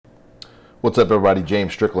What's up, everybody?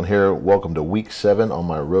 James Strickland here. Welcome to week 7 on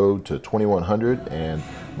my road to 2100 and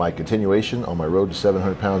my continuation on my road to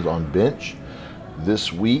 700 pounds on bench.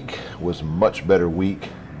 This week was a much better week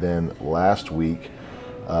than last week.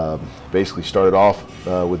 Basically started off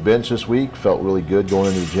with bench this week. Felt really good going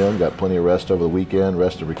into the gym. Got plenty of rest over the weekend,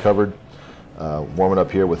 rested, recovered. Warming up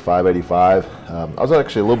here with 585. I was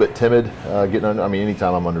actually a little bit timid getting under. I mean,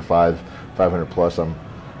 anytime I'm under 500 plus, I'm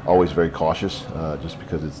always very cautious just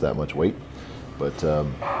because it's that much weight. But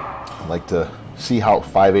I like to see how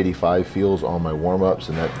 585 feels on my warm-ups,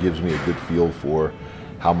 and that gives me a good feel for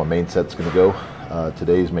how my main set's going to go.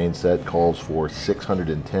 Today's main set calls for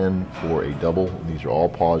 610 for a double. These are all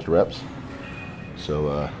paused reps. So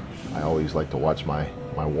I always like to watch my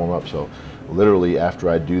warm-up. So literally after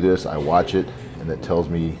I do this, I watch it, and it tells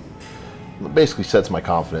me, basically sets my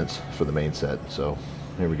confidence for the main set. So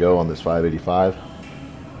here we go on this 585.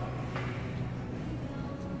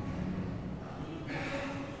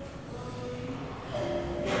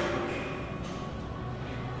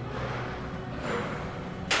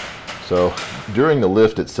 So during the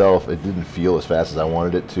lift itself, it didn't feel as fast as I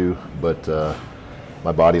wanted it to, but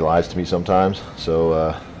my body lies to me sometimes.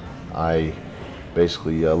 So I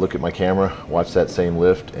basically look at my camera, watch that same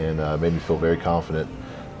lift, and made me feel very confident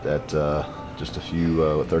that just a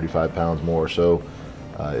few 35 pounds more or so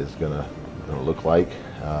is gonna look like.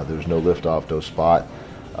 There's no lift off, no spot.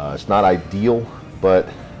 It's not ideal, but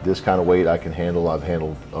this kind of weight I can handle. I've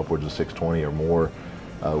handled upwards of 620 or more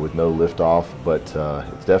with no lift off, but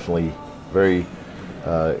it's definitely very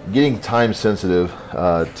getting time sensitive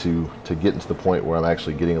to get into the point where I'm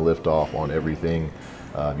actually getting a lift off on everything.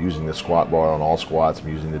 I'm using the squat bar on all squats. I'm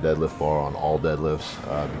using the deadlift bar on all deadlifts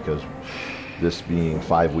because this being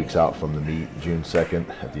 5 weeks out from the meet, June 2nd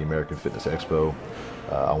at the American Fitness Expo,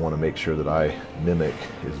 I want to make sure that I mimic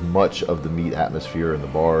as much of the meet atmosphere and the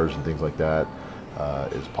bars and things like that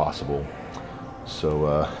as possible.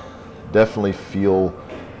 So definitely feel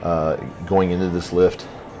going into this lift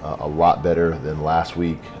a lot better than last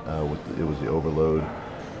week. It was the overload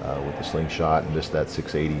with the slingshot and just that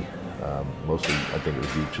 680. Mostly, I think it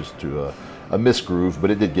was due just to a misgroove, but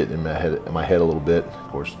it did get in my head a little bit. Of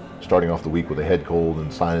course, starting off the week with a head cold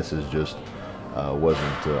and sinuses just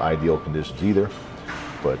wasn't ideal conditions either.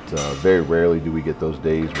 But very rarely do we get those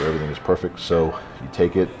days where everything is perfect. So you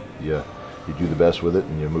take it, you do the best with it,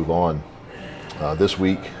 and you move on. This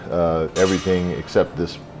week, everything except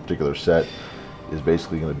this particular set is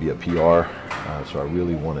basically going to be a PR, so I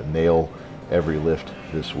really want to nail every lift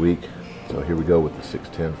this week. So here we go with the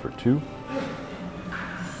 610 for 2.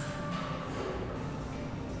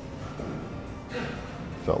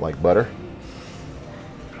 Felt like butter.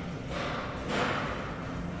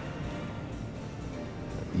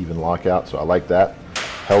 Even lockout, so I like that.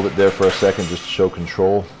 Held it there for a second just to show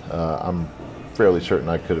control. I'm fairly certain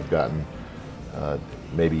I could have gotten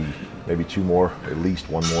maybe 2 more, at least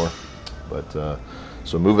 1 more. But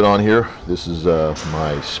so moving on here, this is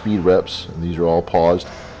my speed reps, and these are all paused.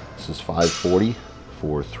 This is 540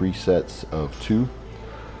 for 3 sets of 2,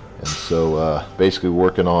 and so basically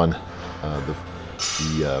working on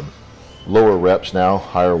the lower reps now,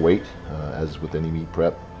 higher weight, as with any meet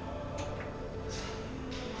prep.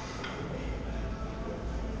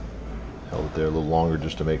 Held it there a little longer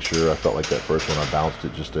just to make sure. I felt like that first one I bounced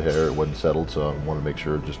it just a hair, it wasn't settled, so I want to make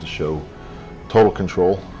sure just to show total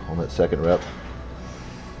control on that second rep.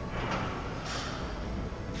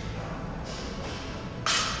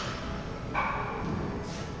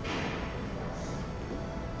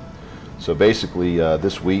 So basically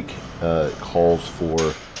this week calls for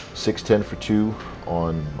 610 for 2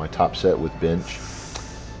 on my top set with bench.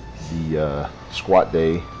 The squat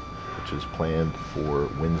day, which is planned for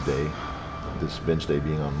Wednesday, this bench day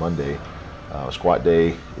being on Monday, squat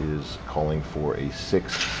day is calling for a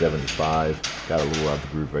 675. Got a little out of the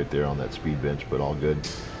groove right there on that speed bench, but all good.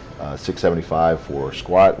 675 for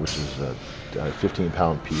squat, which is a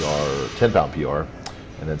 15-pound PR, or 10-pound PR,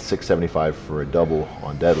 and then 675 for a double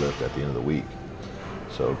on deadlift at the end of the week.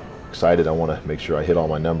 So excited. I want to make sure I hit all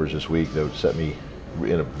my numbers this week. That would set me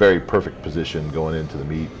in a very perfect position going into the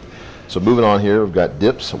meet. So moving on here, we've got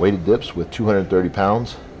dips, weighted dips with 230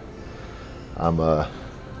 pounds. I'm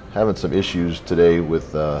having some issues today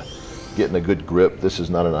with getting a good grip. This is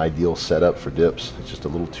not an ideal setup for dips. It's just a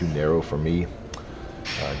little too narrow for me.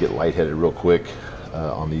 Get lightheaded real quick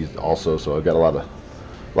on these also, so I've got a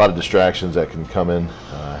lot of distractions that can come in.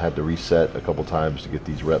 I had to reset a couple times to get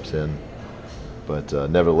these reps in, but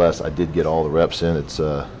nevertheless I did get all the reps in. It's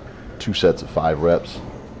 2 sets of 5 reps.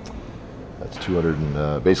 That's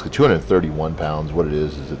basically 231 pounds. What it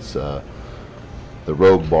is it's the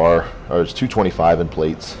Rogue bar, or it's 225 in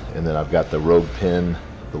plates, and then I've got the Rogue pin,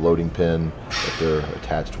 the loading pin that they're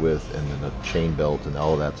attached with, and then a chain belt, and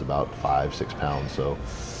all of that's about 5-6 pounds, so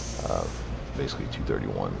basically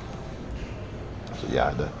 231. So yeah, I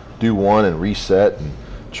had to do one and reset and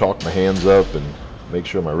chalk my hands up and make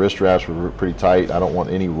sure my wrist wraps were pretty tight. I don't want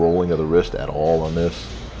any rolling of the wrist at all on this.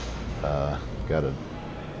 Got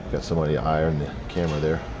somebody eyeing the camera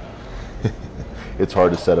there. It's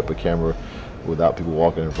hard to set up a camera without people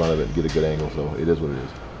walking in front of it and get a good angle, so it is what it is.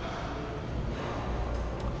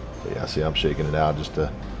 So yeah, see, I'm shaking it out just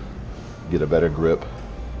to get a better grip.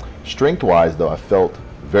 Strength-wise, though, I felt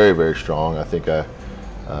very, very strong. I think at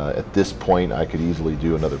this point I could easily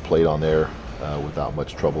do another plate on there without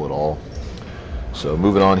much trouble at all. So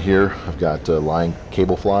moving on here, I've got line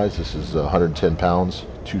cable flies. This is 110 pounds,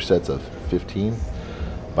 2 sets of 15.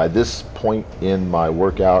 By this point in my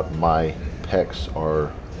workout, my pecs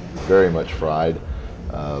are very much fried.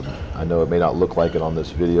 I know it may not look like it on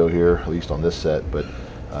this video here, at least on this set, but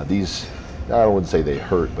these, I wouldn't say they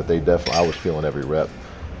hurt, but they definitely, I was feeling every rep.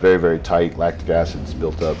 Very, very tight. Lactic acid's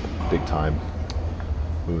built up big time.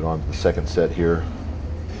 Moving on to the second set here.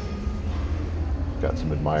 Got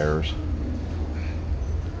some admirers.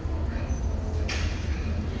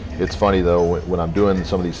 It's funny though, when I'm doing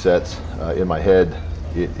some of these sets, in my head,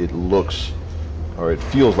 it looks, or it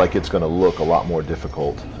feels like it's going to look a lot more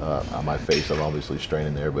difficult on my face. I'm obviously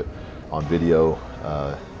straining there, but on video,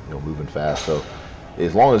 you know, moving fast. So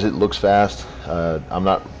as long as it looks fast, I'm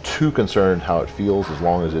not too concerned how it feels, as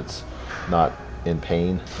long as it's not in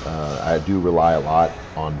pain. I do rely a lot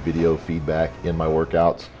on video feedback in my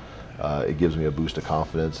workouts. It gives me a boost of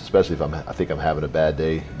confidence, especially if I think I'm having a bad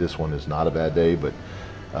day. This one is not a bad day, but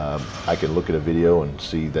I can look at a video and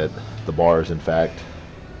see that the bar is in fact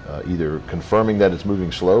either confirming that it's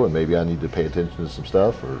moving slow and maybe I need to pay attention to some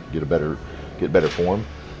stuff or get better form,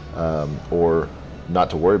 or not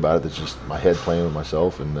to worry about it. It's just my head playing with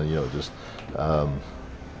myself, and you know, just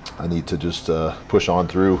I need to just push on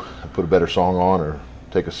through, put a better song on, or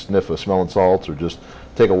take a sniff of smelling salts, or just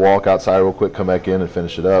take a walk outside real quick, come back in and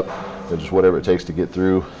finish it up, and just whatever it takes to get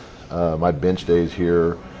through. My bench days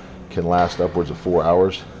here can last upwards of 4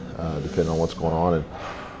 hours, depending on what's going on, and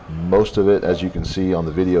most of it, as you can see on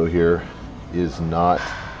the video here, is not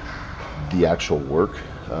the actual work.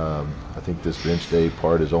 I think this bench day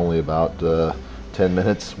part is only about 10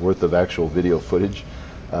 minutes worth of actual video footage.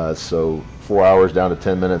 So 4 hours down to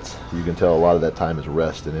 10 minutes, you can tell a lot of that time is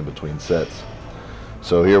rest and in between sets.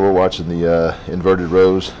 So here we're watching the inverted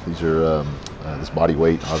rows. These are this body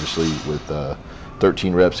weight, obviously, with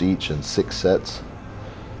 13 reps each and 6 sets.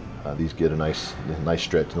 These get a nice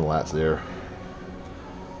stretch in the lats there.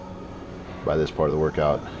 By this part of the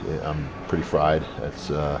workout, I'm pretty fried. It's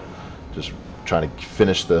just trying to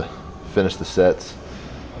finish the sets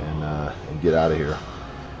and get out of here.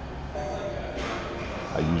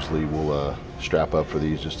 I usually will strap up for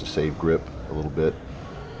these just to save grip a little bit.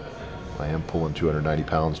 I am pulling 290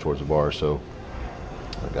 pounds towards the bar, so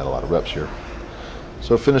I've got a lot of reps here.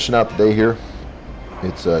 So finishing out the day here,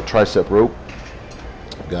 it's a tricep rope.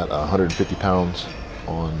 I've got 150 pounds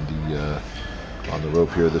on the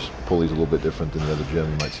rope here. This pulley's a little bit different than the other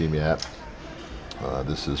gym you might see me at.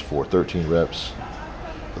 This is for 13 reps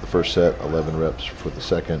for the first set, 11 reps for the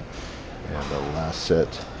second, and the last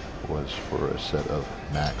set was for a set of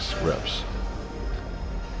max reps.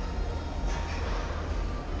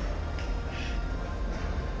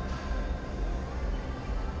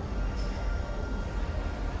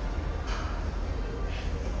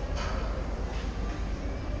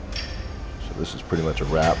 So this is pretty much a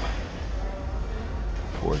wrap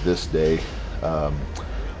for this day.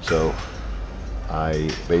 So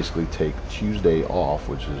I basically take Tuesday off,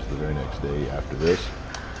 which is the very next day after this,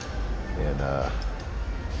 and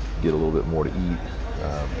get a little bit more to eat,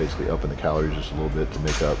 basically upping the calories just a little bit to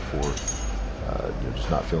make up for you know,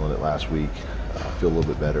 just not feeling it last week. Feel a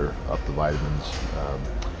little bit better, up the vitamins,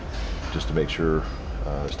 just to make sure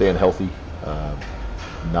staying healthy,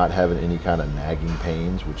 not having any kind of nagging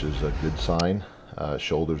pains, which is a good sign.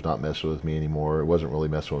 Shoulder's not messing with me anymore. It wasn't really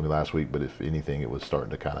messing with me last week, but if anything, it was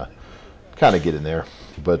starting to kind of get in there.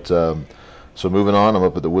 But so moving on, I'm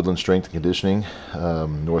up at the Woodland Strength and Conditioning,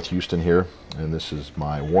 North Houston here, and this is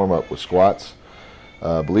my warm-up with squats.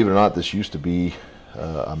 Believe it or not, this used to be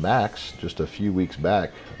a max just a few weeks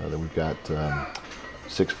back. That we've got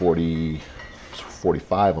 640,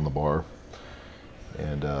 45 on the bar,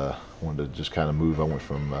 and wanted to just kind of move. I went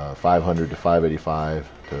from 500 to 585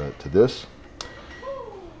 to this.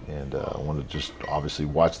 And I want to just obviously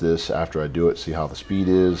watch this after I do it, see how the speed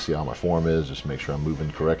is, see how my form is, just make sure I'm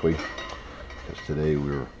moving correctly. Because today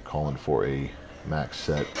we were calling for a max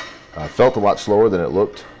set. Felt a lot slower than it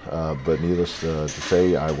looked, but needless to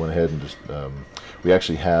say, I went ahead and just, we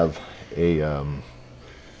actually have a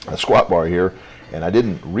squat bar here, and I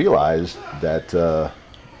didn't realize that,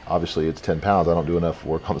 obviously it's 10 pounds, I don't do enough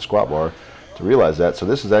work on the squat bar to realize that. So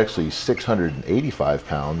this is actually 685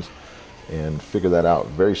 pounds, and figure that out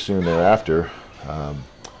very soon thereafter.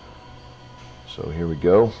 So here we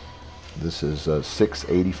go. This is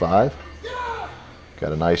 685.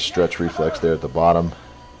 Got a nice stretch reflex there at the bottom,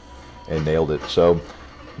 and nailed it. So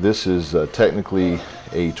this is technically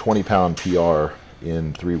a 20-pound PR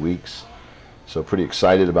in 3 weeks. So pretty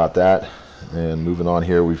excited about that. And moving on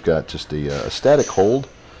here, we've got just a static hold.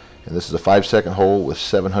 And this is a 5-second hold with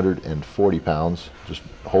 740 pounds. Just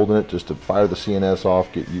holding it just to fire the CNS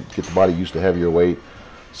off, get the body used to heavier weight.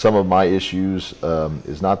 Some of my issues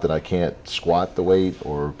is not that I can't squat the weight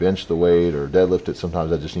or bench the weight or deadlift it.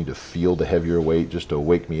 Sometimes I just need to feel the heavier weight just to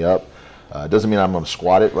wake me up. It doesn't mean I'm going to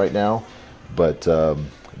squat it right now, but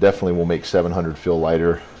definitely will make 700 feel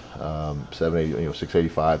lighter, 780,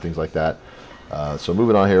 685, things like that. So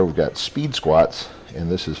moving on here, we've got speed squats, and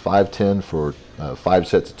this is 510 for 5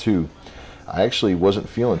 sets of 2. I actually wasn't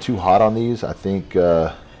feeling too hot on these. I think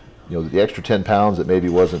the extra 10 pounds that maybe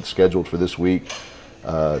wasn't scheduled for this week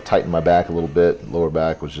tightened my back a little bit. Lower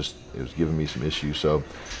back was it was giving me some issues. So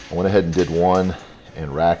I went ahead and did one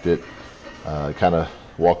and racked it. Kind of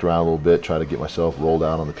walked around a little bit, tried to get myself rolled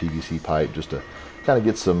out on the PVC pipe just to kind of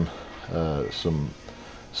get some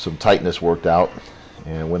tightness worked out,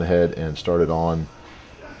 and went ahead and started on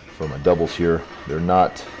for my doubles here. They're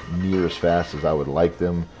not near as fast as I would like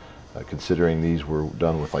them, considering these were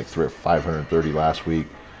done with like 530 last week.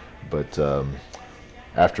 But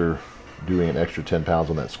after doing an extra 10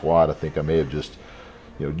 pounds on that squat, I think I may have just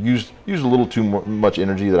used a little too much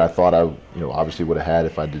energy that I thought I obviously would have had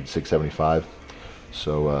if I did 675.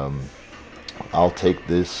 So I'll take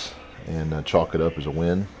this and chalk it up as a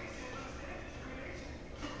win.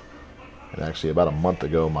 And actually, about a month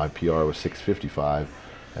ago, my PR was 655,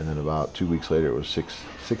 and then about 2 weeks later, it was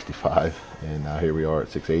 665, and now here we are at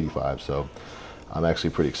 685. So I'm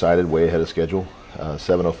actually pretty excited, way ahead of schedule.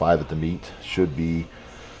 705 at the meet should be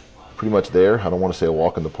pretty much there. I don't want to say a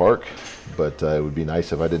walk in the park, but it would be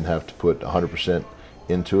nice if I didn't have to put 100%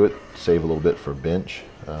 into it, save a little bit for bench.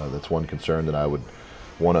 That's one concern that I would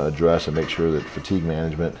want to address, and make sure that fatigue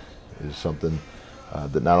management is something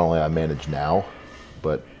that not only I manage now,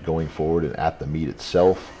 but going forward and at the meet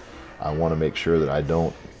itself, I want to make sure that I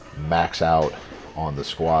don't max out on the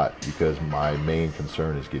squat, because my main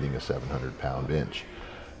concern is getting a 700-pound bench.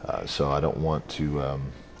 So I don't want to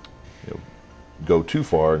go too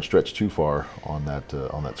far and stretch too far on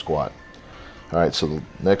that squat. All right, so the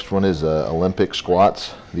next one is Olympic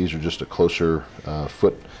squats. These are just a closer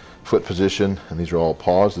foot position, and these are all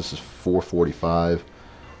paused. This is 445,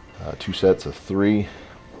 2 sets of 3.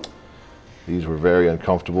 These were very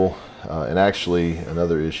uncomfortable, and actually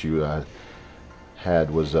another issue I had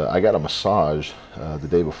was I got a massage the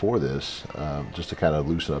day before this, just to kind of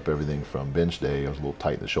loosen up everything from bench day. I was a little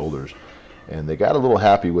tight in the shoulders, and they got a little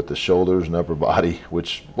happy with the shoulders and upper body,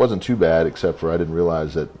 which wasn't too bad, except for I didn't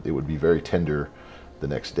realize that it would be very tender the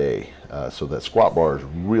next day. So that squat bar is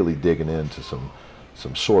really digging into some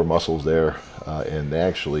sore muscles there, and they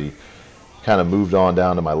actually kind of moved on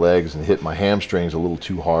down to my legs and hit my hamstrings a little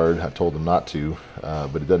too hard. I told them not to,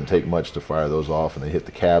 but it doesn't take much to fire those off, and they hit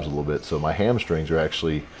the calves a little bit. So my hamstrings are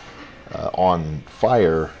actually on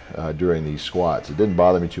fire during these squats. It didn't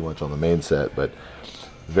bother me too much on the main set, but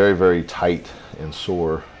very, very tight and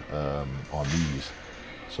sore on these.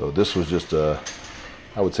 So this was just I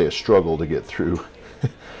would say a struggle to get through.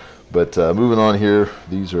 But moving on here,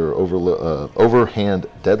 these are overhand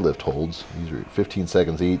deadlift holds. These are 15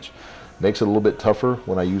 seconds each. Makes it a little bit tougher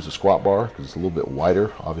when I use the squat bar, because it's a little bit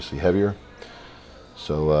wider, obviously heavier.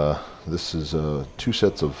 So this is 2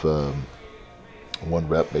 sets of 1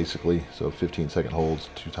 rep basically, so 15-second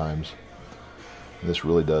holds 2 times. And this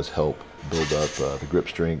really does help build up the grip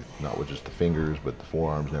strength, not with just the fingers, but the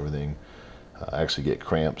forearms and everything. I actually get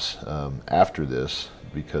cramps after this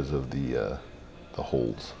because of the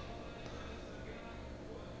holds.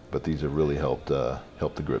 But these have really helped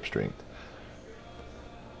help the grip strength.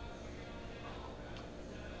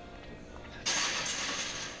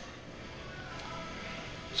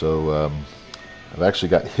 So I've actually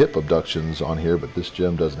got hip abductions on here, but this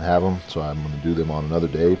gym doesn't have them, so I'm going to do them on another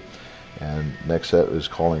day. And next set is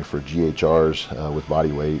calling for GHRs with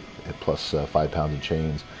body weight at plus 5 pounds in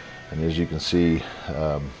chains. And as you can see,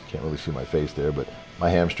 can't really see my face there, but my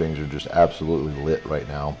hamstrings are just absolutely lit right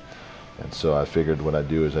now. And so I figured what I'd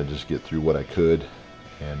do is I'd just get through what I could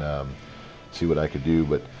and see what I could do.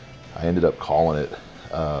 But I ended up calling it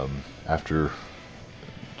after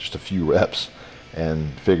just a few reps,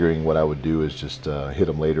 and figuring what I would do is just hit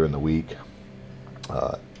them later in the week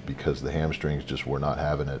because the hamstrings just were not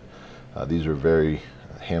having it. These are very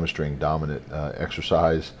hamstring dominant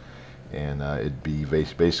exercise, and it'd be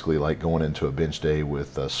basically like going into a bench day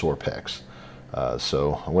with sore pecs.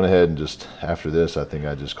 So I went ahead and just, after this, I think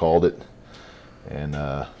I just called it, and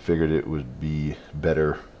figured it would be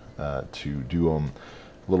better to do them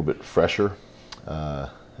a little bit fresher, as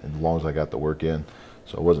long as I got the work in.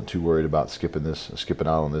 So I wasn't too worried about skipping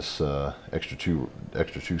out on this extra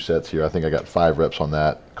two sets here. I think I got 5 reps on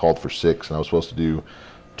that, called for 6, and I was supposed to do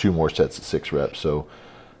 2 more sets at 6 reps. So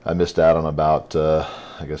I missed out on about,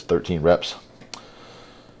 I guess, 13 reps.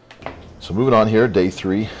 So moving on here, day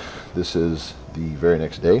 3. This is the very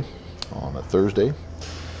next day, on a Thursday.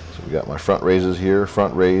 So we got my front raises here,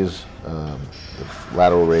 front raise, the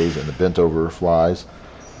lateral raise, and the bent over flies.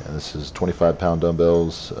 And this is 25-pound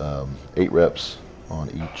dumbbells, 8 reps on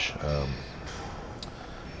each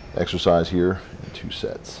exercise here in 2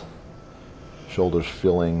 sets. Shoulders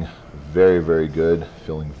feeling very, very good,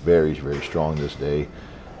 feeling very, very strong this day.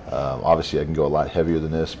 Obviously I can go a lot heavier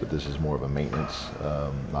than this, but this is more of a maintenance,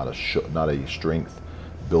 not a strength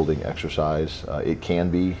building exercise. It can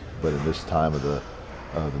be, but in this time of the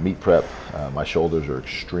meet prep, my shoulders are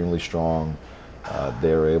extremely strong.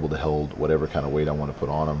 They're able to hold whatever kind of weight I want to put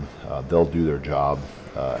on them. They'll do their job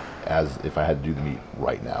as if I had to do the meet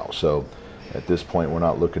right now. So at this point, we're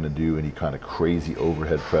not looking to do any kind of crazy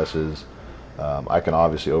overhead presses. I can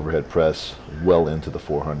obviously overhead press well into the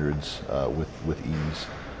 400s with ease.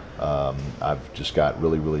 I've just got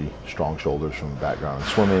really, really strong shoulders from background in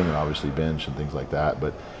swimming and obviously bench and things like that.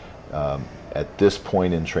 But at this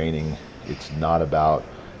point in training, it's not about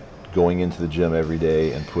going into the gym every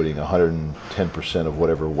day and putting 110% of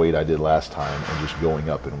whatever weight I did last time and just going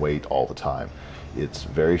up in weight all the time. It's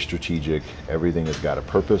very strategic. Everything has got a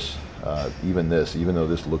purpose. Even though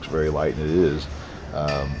this looks very light, and it is,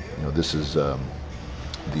 this is the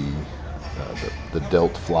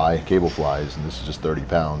delt fly, cable flies, and this is just 30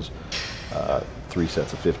 pounds, 3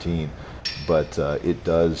 sets of 15. But it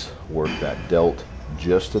does work that delt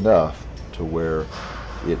just enough to where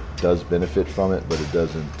it does benefit from it, but it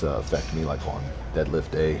doesn't affect me like on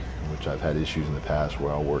deadlift day, which I've had issues in the past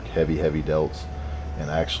where I'll work heavy delts, and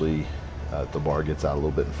actually the bar gets out a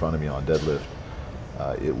little bit in front of me on deadlift.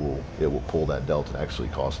 It will pull that delt and actually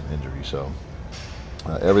cause an injury. So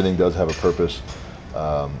everything does have a purpose.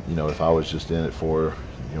 If I was just in it for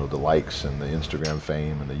the likes and the Instagram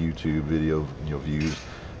fame and the YouTube video views,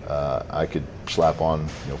 I could slap on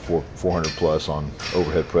 400 plus on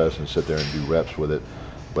overhead press and sit there and do reps with it,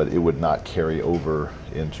 but it would not carry over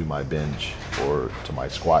into my bench or to my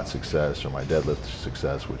squat success or my deadlift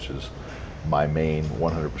success, which is my main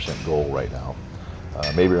 100% goal right now.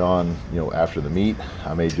 Maybe on after the meet,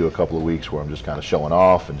 I may do a couple of weeks where I'm just kind of showing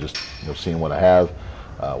off and just seeing what I have.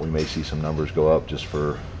 We may see some numbers go up just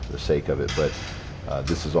for the sake of it, but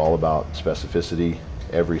this is all about specificity.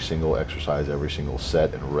 Every single exercise, every single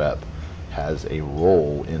set and rep has a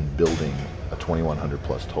role in building a 2100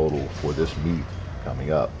 plus total for this meet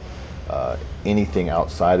coming up. Anything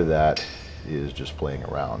outside of that is just playing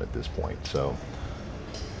around at this point. So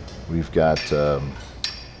we've got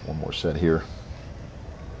one more set here.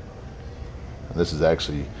 And this is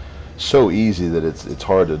actually so easy that it's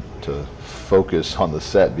hard to focus on the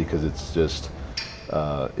set because it's just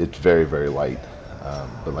it's very, very light.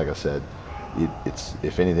 But like I said, it's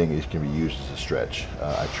if anything, it can be used as a stretch.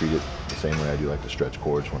 I treat it the same way I do like the stretch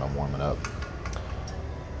cords when I'm warming up.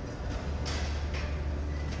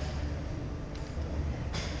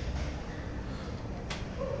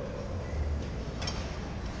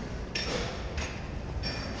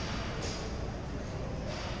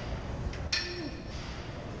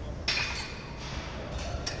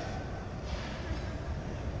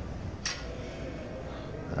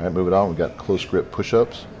 All right, moving on, we've got close grip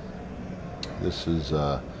push-ups. This is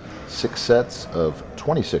 6 sets of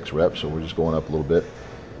 26 reps, so we're just going up a little bit.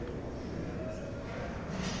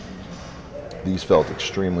 These felt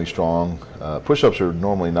extremely strong. Push-ups are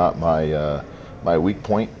normally not my weak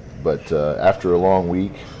point, but after a long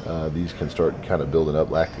week, these can start kind of building up.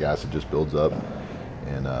 Lactic acid just builds up,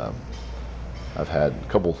 and I've had a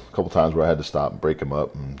couple times where I had to stop and break them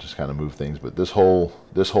up and just kind of move things. But this whole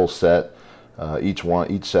set, each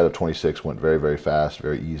set of 26 went very, very fast,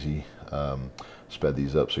 very easy. Sped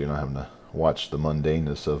these up so you're not having to watch the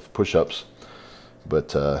mundaneness of push-ups.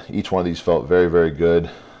 But each one of these felt very, very good.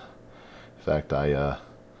 In fact, I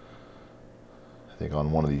think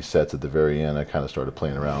on one of these sets at the very end, I kind of started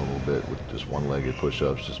playing around a little bit with just one-legged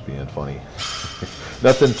push-ups, just being funny.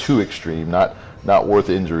 Nothing too extreme, not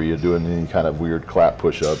worth injury or doing any kind of weird clap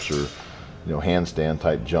push-ups or handstand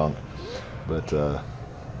type junk. But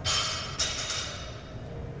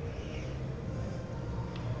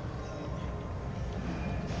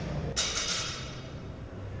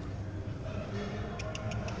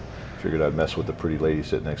figured I'd mess with the pretty lady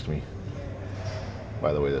sitting next to me.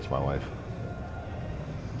 By the way, that's my wife.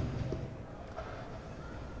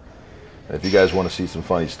 If you guys want to see some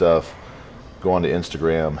funny stuff, go on to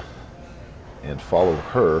Instagram and follow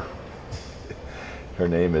her. Her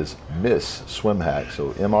name is Miss Swim Hack,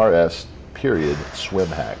 so MRS period Swim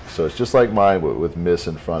Hack. So it's just like mine, but with Miss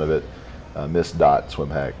in front of it, Miss Dot Swim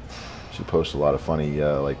Hack. She posts a lot of funny,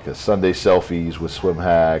 like Sunday selfies with Swim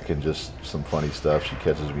Hack and just some funny stuff. She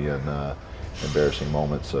catches me in embarrassing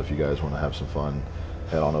moments. So if you guys want to have some fun,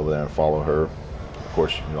 head on over there and follow her. Of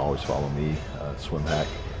course, you can always follow me, Swim Hack.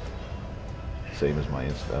 Same as my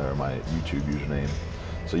my YouTube username.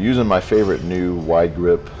 So using my favorite new wide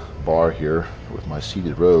grip bar here with my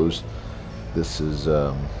seated rows. This is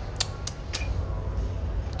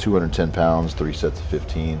 210 pounds, 3 sets of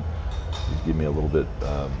 15. These give me a little bit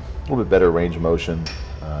better range of motion,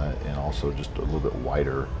 and also just a little bit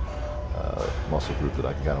wider muscle group that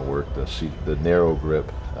I can kind of work. The narrow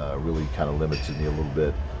grip really kind of limits me a little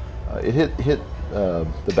bit. It hit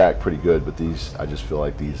the back pretty good, but these, I just feel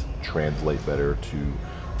like these translate better to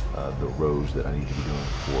the rows that I need to be doing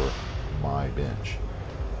for my bench.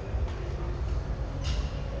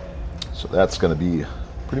 So that's going to be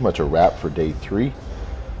pretty much a wrap for day 3.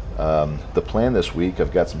 The plan this week,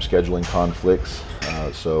 I've got some scheduling conflicts,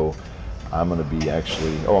 so I'm going to be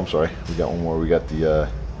actually, oh, I'm sorry, we got one more. We got the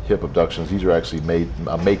hip abductions. These are actually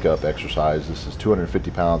a makeup exercise. This is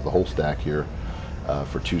 250 pounds, the whole stack here,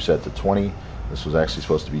 for 2 sets of 20. This was actually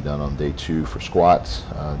supposed to be done on day 2 for squats.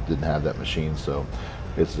 Didn't have that machine, so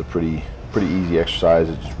it's a pretty easy exercise.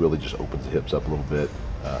 It really just opens the hips up a little bit,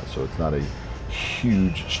 so it's not a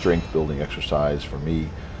huge strength building exercise for me.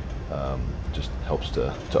 Just helps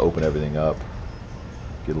to open everything up,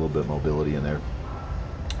 get a little bit of mobility in there.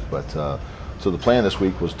 But so the plan this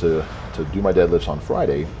week was to do my deadlifts on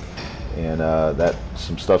Friday, and that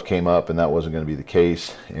some stuff came up and that wasn't going to be the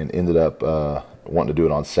case, and ended up wanting to do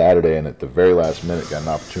it on Saturday, and at the very last minute got an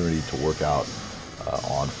opportunity to work out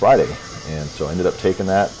on Friday, and so I ended up taking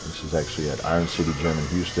that. This is actually at Iron City Gym in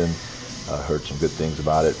Houston. Heard some good things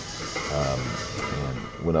about it,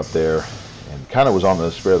 and went up there and kind of was on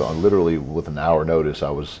the spare, literally with an hour notice. I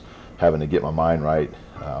was having to get my mind right.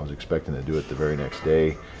 I was expecting to do it the very next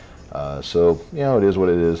day. So, it is what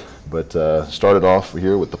it is. But started off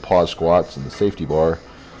here with the pause squats and the safety bar.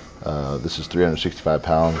 This is 365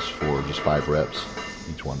 pounds for just 5 reps,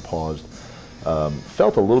 each one paused.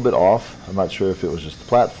 Felt a little bit off. I'm not sure if it was just the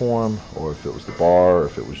platform or if it was the bar or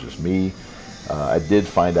if it was just me. I did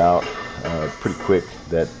find out pretty quick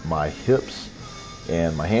that my hips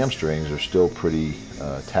and my hamstrings are still pretty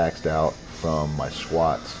taxed out from my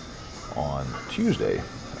squats on Tuesday.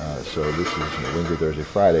 So this is Wednesday, Thursday,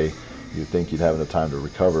 Friday. You'd think you'd have enough time to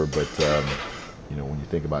recover, but when you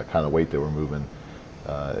think about kind of weight that we're moving,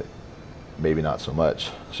 maybe not so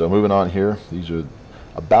much. So moving on here, these are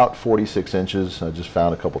about 46 inches. I just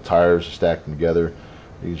found a couple tires, stacked them together.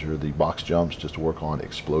 These are the box jumps just to work on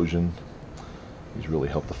explosion. These really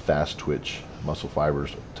help the fast twitch muscle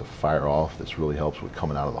fibers to fire off. This really helps with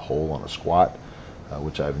coming out of the hole on a squat,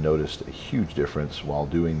 which I've noticed a huge difference while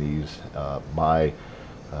doing these. My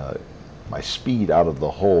speed out of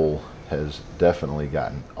the hole has definitely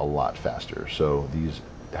gotten a lot faster. So these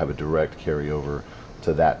have a direct carryover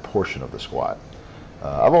to that portion of the squat.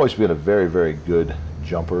 I've always been a very, very good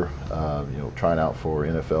jumper. Trying out for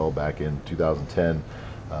NFL back in 2010,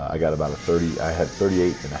 I got about I had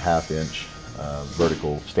 38.5 inch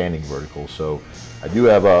standing vertical. So I do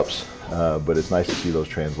have ups, but it's nice to see those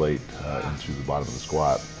translate into the bottom of the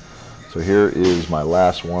squat. So here is my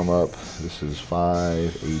last warm-up. This is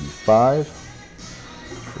 585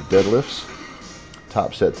 for deadlifts.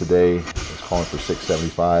 Top set today is calling for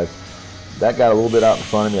 675. That got a little bit out in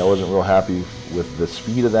front of me. I wasn't real happy with the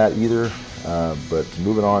speed of that either, but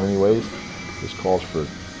moving on anyways. This calls for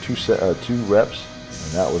 2 reps,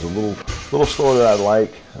 and that was a little slower than I'd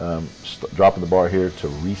like. Dropping the bar here to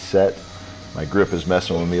reset. My grip is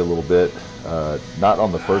messing with me a little bit. Not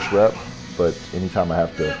on the first rep, but anytime I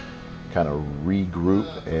have to kind of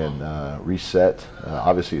regroup and reset.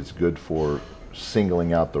 Obviously it's good for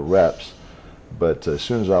singling out the reps, but as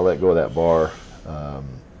soon as I let go of that bar,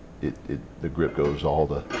 the grip goes all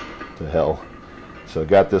to hell. So I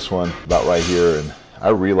got this one about right here, and I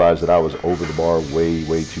realized that I was over the bar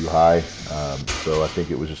way too high. So I think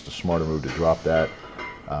it was just a smarter move to drop that.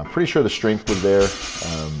 I'm pretty sure the strength was there,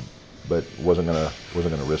 but wasn't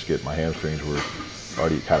gonna risk it. My hamstrings were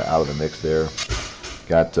already kind of out of the mix there.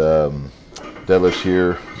 Got deadlifts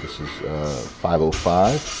here. This is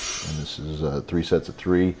 505, and this is 3 sets of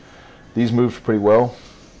 3. These moved pretty well.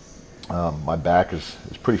 My back is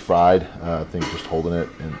pretty fried. I think just holding it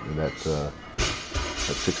in that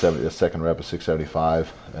 670, the second rep of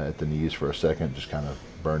 675 at the knees for a second just kind of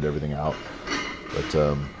burned everything out. But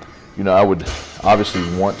you know, I would obviously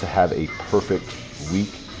want to have a perfect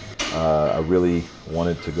week. I really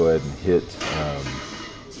wanted to go ahead and hit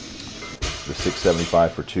the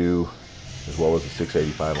 675 for 2, as well as the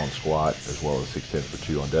 685 on squat, as well as 610 for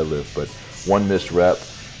 2 on deadlift. But one missed rep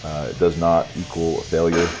does not equal a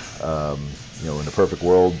failure. You know, in a perfect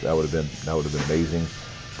world, that would have been amazing.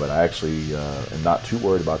 But I actually am not too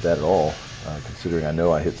worried about that at all, considering I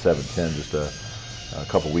know I hit 710 just a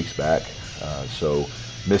couple weeks back. So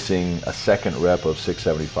missing a second rep of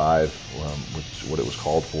 675, which is what it was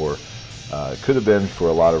called for, could have been for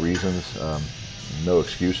a lot of reasons. No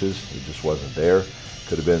excuses. It just wasn't there.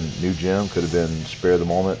 Could have been new gym. Could have been spare the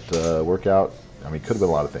moment workout. I mean, could have been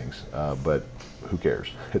a lot of things. But who cares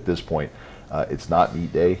at this point? It's not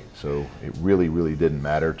meet day, so it really didn't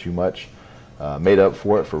matter too much. Made up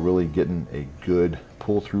for it for really getting a good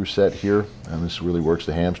pull-through set here, and this really works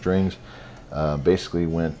the hamstrings. Basically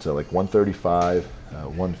went like 135,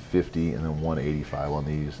 150, and then 185 on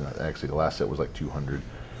these. And actually, the last set was like 200.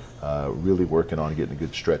 Really working on getting a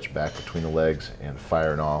good stretch back between the legs and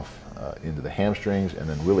firing off into the hamstrings, and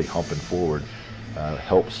then really humping forward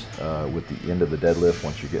helps with the end of the deadlift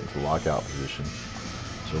once you get into the lockout position.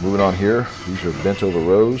 So moving on here, these are bent over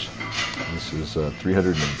rows. This is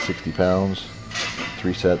 360 pounds,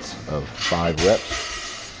 3 sets of 5 reps.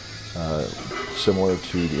 Similar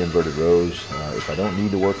to the inverted rows. If I don't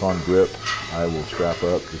need to work on grip, I will strap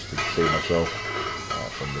up just to save myself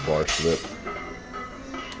from the bar slip.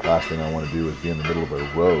 Last thing I want to do is be in the middle of a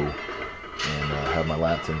row and have my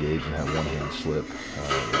lats engaged and have one hand slip. That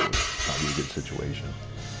would not be a good situation.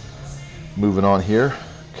 Moving on here,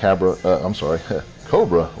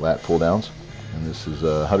 Cobra lat pull downs, and this is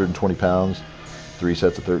 120 pounds, 3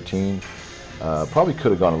 sets of 13. Probably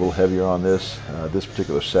could have gone a little heavier on this. This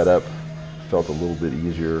particular setup felt a little bit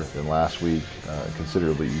easier than last week,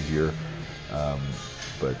 considerably easier.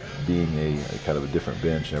 But being a kind of a different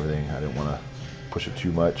bench and everything, I didn't want to push it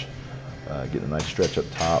too much. Getting a nice stretch up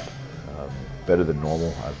top, better than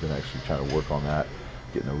normal. I've been actually trying to work on that,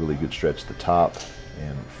 getting a really good stretch at the top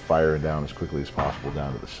and firing down as quickly as possible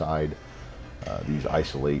down to the side. These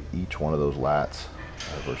isolate each one of those lats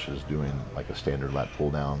versus doing like a standard lat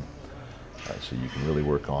pull down. So you can really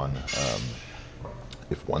work on,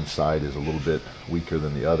 if one side is a little bit weaker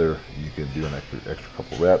than the other, you can do an extra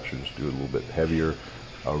couple reps or just do it a little bit heavier,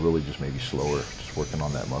 or really just maybe slower, just working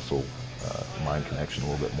on that muscle mind connection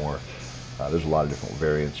a little bit more. There's a lot of different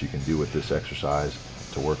variants you can do with this exercise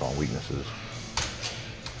to work on weaknesses.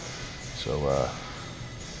 So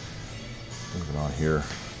moving on here,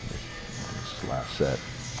 this is the last set.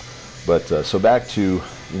 But so back to,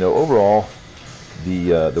 you know, overall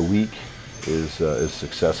the week is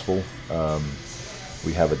successful.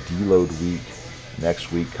 We have a deload week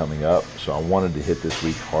next week coming up, so I wanted to hit this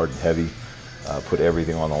week hard and heavy, put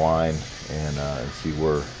everything on the line, and see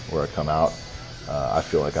where I come out. I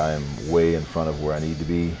feel like I am way in front of where I need to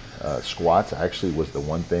be. Squats actually was the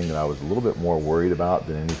one thing that I was a little bit more worried about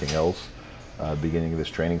than anything else beginning of this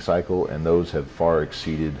training cycle, and those have far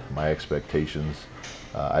exceeded my expectations.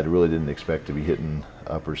 I really didn't expect to be hitting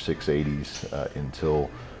upper 680s until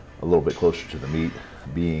a little bit closer to the meet.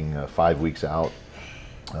 Being 5 weeks out,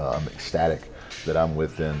 I'm ecstatic that I'm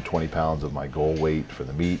within 20 pounds of my goal weight for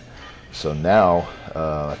the meet. So now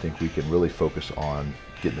I think we can really focus on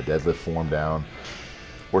getting the deadlift form down,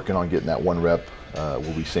 working on getting that 1 rep.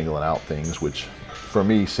 We'll be singling out things, which for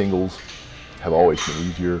me, singles have always been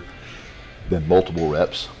easier than multiple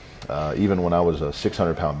reps. Even when I was a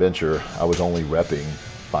 600-pound bencher, I was only repping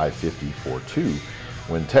 550 for 2,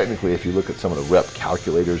 when technically, if you look at some of the rep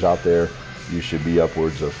calculators out there, you should be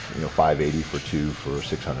upwards of 580 for 2 for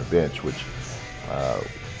 600 bench, which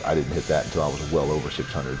I didn't hit that until I was well over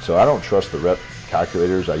 600. So I don't trust the rep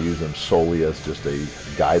calculators. I use them solely as just a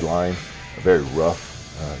guideline, a very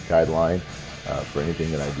rough guideline for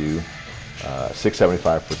anything that I do.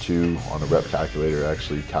 675 for 2 on the rep calculator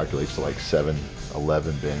actually calculates to like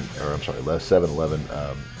 711 bench, or I'm sorry, 711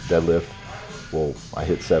 deadlift. Well, I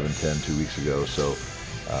hit 710 2 weeks ago, so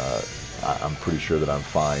I'm pretty sure that I'm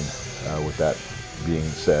fine with that being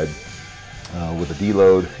said. With a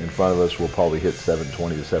deload in front of us, we'll probably hit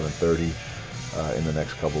 720 to 730 in the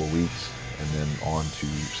next couple of weeks, and then on to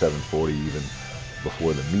 740 even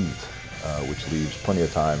before the meet, which leaves plenty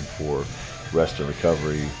of time for rest and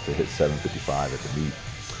recovery to hit 755 at the meet.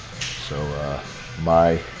 So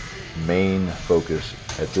my main focus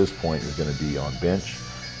at this point is going to be on bench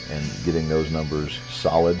and getting those numbers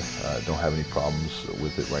solid. Don't have any problems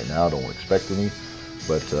with it right now, don't expect any,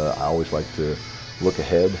 but I always like to look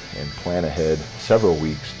ahead and plan ahead several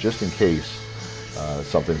weeks just in case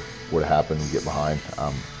something were to happen and get behind.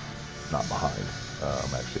 I'm not behind,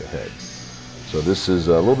 I'm actually ahead. So this is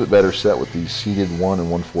a little bit better set with these seated 1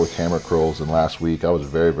 1/4 hammer curls than last week. I was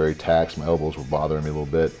very, very taxed. My elbows were bothering me a little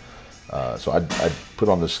bit. So I'd put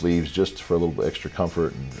on the sleeves just for a little bit extra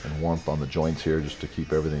comfort and warmth on the joints here, just to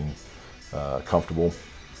keep everything comfortable.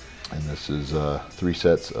 And this is 3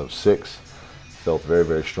 sets of 6. Felt very,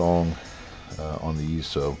 very strong on these,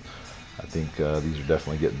 so I think these are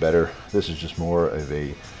definitely getting better. This is just more of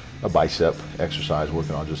a bicep exercise,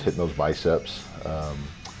 working on just hitting those biceps.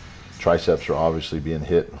 Triceps are obviously being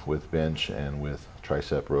hit with bench and with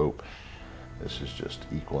tricep rope. This is just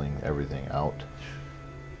equaling everything out.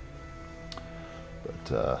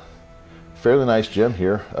 But fairly nice gym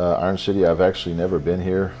here, Iron City. I've actually never been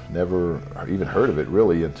here, never even heard of it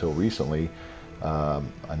really until recently. I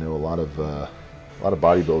know a lot of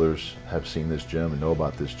bodybuilders have seen this gym and know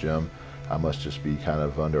about this gym. I must just be kind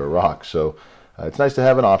of under a rock. So it's nice to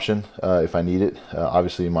have an option if I need it.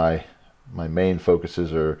 Obviously, my main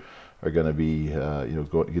focuses are going to be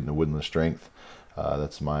getting the Woodland Strength.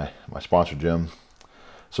 That's my sponsor gym.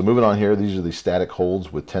 So moving on here, these are the static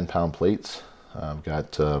holds with 10-pound plates. I've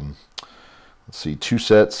got let's see, 2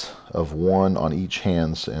 sets of 1 on each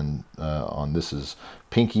hands, and on this is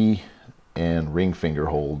pinky and ring finger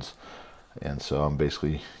holds. And so I'm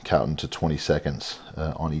basically counting to 20 seconds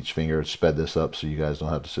on each finger. Sped this up so you guys don't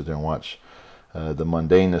have to sit there and watch the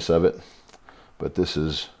mundaneness of it. But this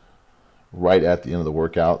is right at the end of the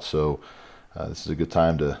workout, so this is a good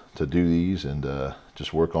time to do these and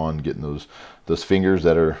just work on getting those fingers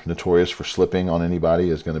that are notorious for slipping on anybody.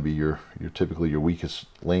 Is going to be your typically your weakest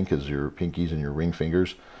link is your pinkies and your ring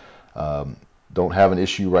fingers. Don't have an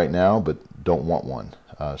issue right now, but don't want one.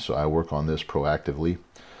 So I work on this proactively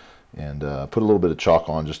and put a little bit of chalk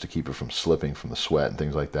on just to keep it from slipping from the sweat and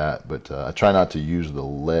things like that. But I try not to use the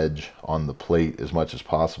ledge on the plate as much as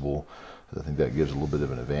possible. I think that gives a little bit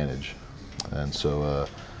of an advantage. And so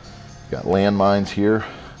got landmines here,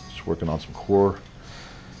 just working on some core.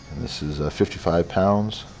 And this is 55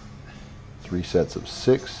 pounds, 3 sets of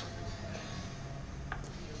 6.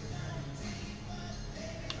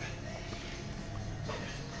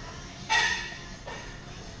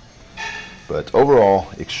 But overall,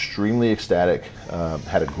 extremely ecstatic.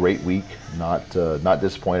 Had a great week. Not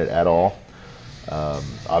disappointed at all.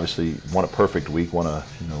 Obviously, want a perfect week.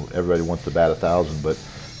 Everybody wants to bat 1,000, but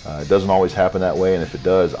it doesn't always happen that way. And if it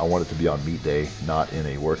does, I want it to be on meet day, not in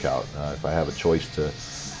a workout. If I have a choice to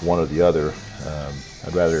one or the other,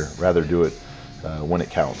 I'd rather do it when it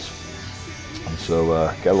counts. And so,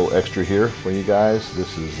 got a little extra here for you guys.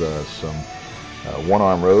 This is some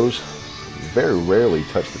one-arm rows. Very rarely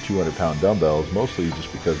touch the 200-pound dumbbells, mostly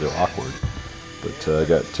just because they're awkward. But I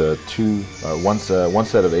got one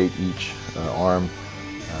set of 8 each arm.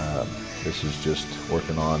 This is just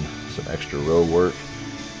working on some extra row work.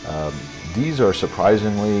 These are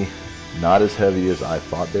surprisingly not as heavy as I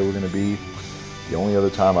thought they were going to be. The only other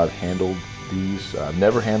time I've handled these, I've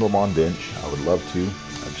never handled them on bench. I would love to.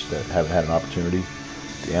 I just haven't had an opportunity.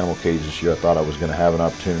 The animal cage this year, I thought I was going to have an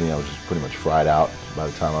opportunity. I was just pretty much fried out by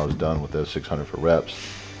the time I was done with those 600 for reps.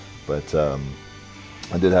 But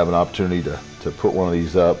I did have an opportunity to put one of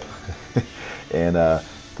these up. And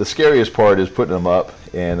the scariest part is putting them up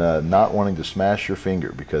and not wanting to smash your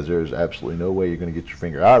finger, because there's absolutely no way you're going to get your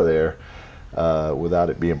finger out of there without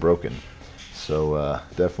it being broken. So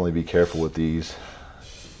definitely be careful with these.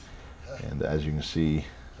 And as you can see,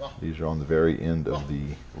 these are on the very end of the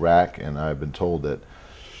rack, and I've been told that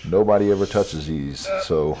nobody ever touches these.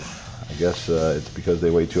 So I guess it's because they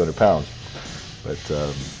weigh 200 pounds.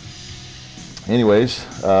 But anyways,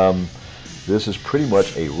 this is pretty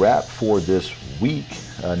much a wrap for this week.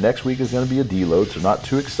 Next week is going to be a deload, so not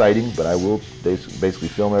too exciting, but I will basically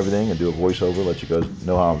film everything and do a voiceover, let you guys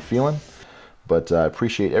know how I'm feeling. But I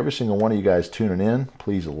appreciate every single one of you guys tuning in.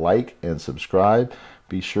 Please like and subscribe.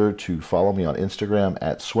 Be sure to follow me on Instagram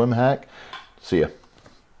 @SwimHack. See ya.